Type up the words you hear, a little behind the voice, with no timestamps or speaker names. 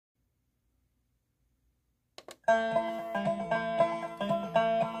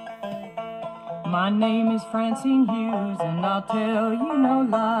My name is Francine Hughes, and I'll tell you no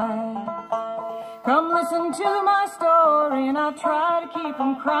lie. Come listen to my story, and I'll try to keep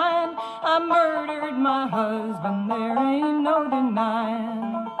from crying. I murdered my husband, there ain't no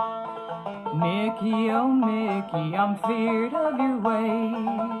denying. Mickey, oh Mickey, I'm feared of your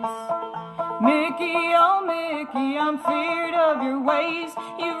ways. Mickey, oh Mickey, I'm feared of your ways.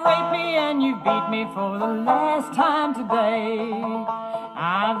 You've raped me and you beat me for the last time today.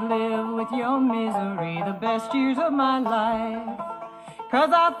 I've lived with your misery the best years of my life,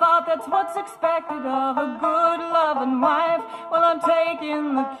 'cause I thought that's what's expected of a good loving wife. Well, I'm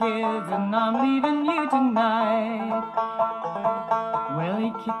taking the kids and I'm leaving you tonight. Well,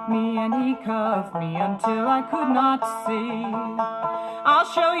 he kicked me and he cuffed me until I could not see. I'll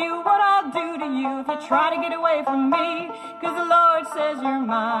show you what I'll do to you if you try to get away from me, 'cause the Lord says you're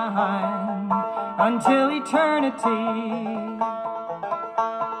mine until eternity.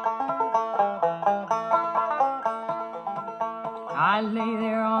 I lay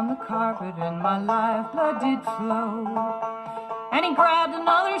there on the carpet and my lifeblood did flow. And he grabbed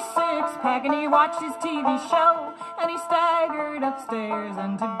another six-pack and he watched his TV show. And he staggered upstairs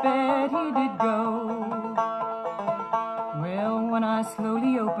and to bed he did go. Well, when I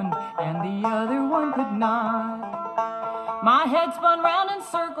slowly opened and the other one could not, my head spun round in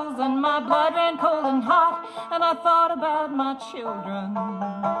circles and my blood ran cold and hot. And I thought about my children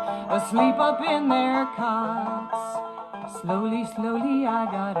asleep up in their cots. Slowly, slowly I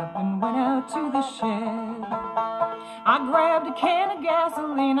got up and went out to the shed. I grabbed a can of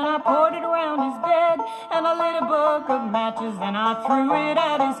gasoline and I poured it around his bed. And I lit a book of matches and I threw it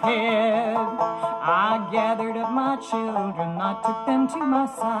at his head. I gathered up my children, I took them to my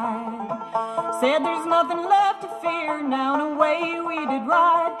side. Said there's nothing left to fear now, and away we did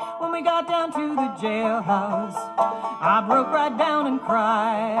ride. When we got down to the jailhouse, I broke right down and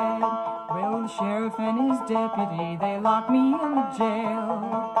cried. Well, the sheriff and his deputy, they locked me in the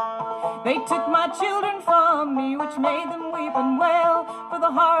jail. They took my children from me, which made them weep and wail for the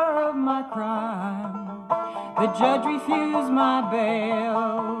horror of my crime. The judge refused my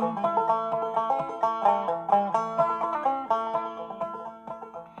bail.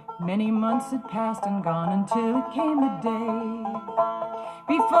 Many months had passed and gone until it came the day.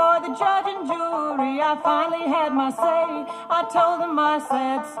 Before the judge and jury, I finally had my say. I told them my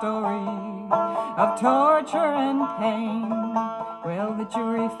sad story of torture and pain. Well, the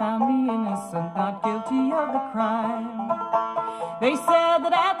jury found me innocent, not guilty of the crime. They said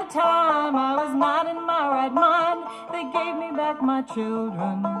that at the time I was not in my right mind. They gave me back my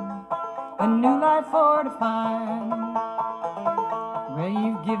children, a new life for to find. Well,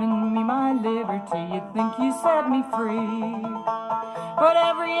 you've given me my liberty, you think you set me free. But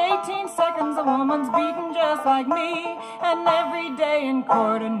every 18 seconds a woman's beaten just like me. And every day in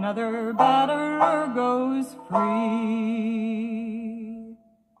court another batterer goes free.